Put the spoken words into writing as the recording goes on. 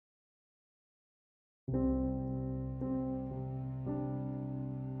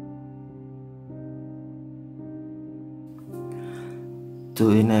To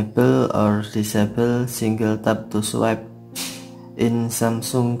enable or disable single tap to swipe in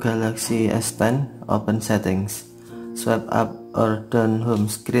Samsung Galaxy S10, open settings. Swipe up or down home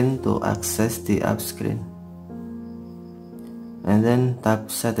screen to access the app screen. And then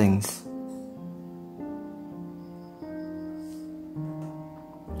tap settings.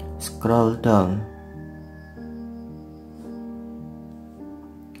 Scroll down.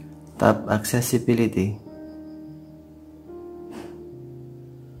 Tap accessibility.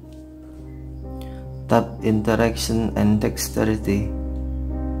 Tap interaction and dexterity.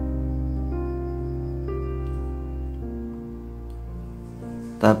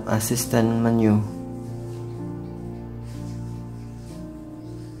 Tap assistant menu.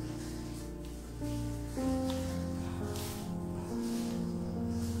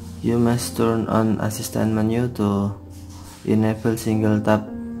 You must turn on assistant menu to enable single tap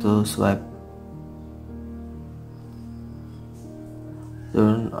to swipe.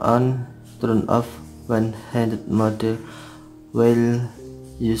 Turn on, turn off one-handed mode while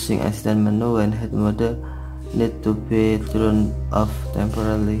using assistant menu. One-handed mode need to be turned off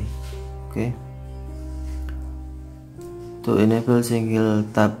temporarily. Okay. To enable single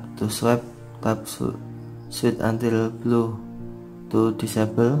tap to swipe, tap switch until blue. To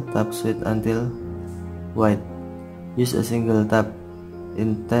disable, tap switch until white. Use a single tap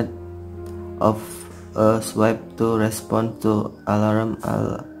instead of a swipe to respond to alarm,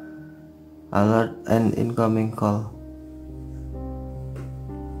 alert, and incoming call.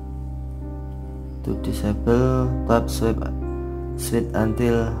 To disable, tap switch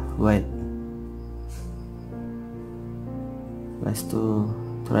until white. Let's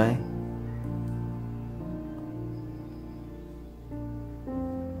try.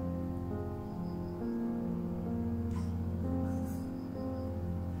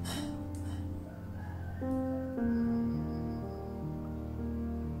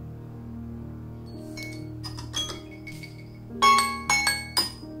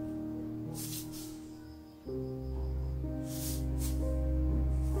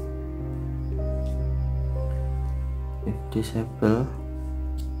 If disable,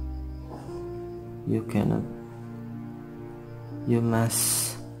 you cannot. You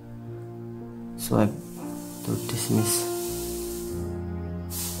must swipe to dismiss.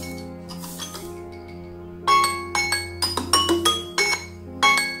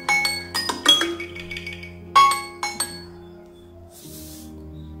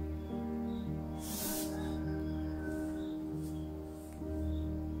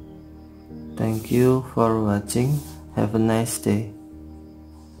 Thank you for watching. Have a nice day.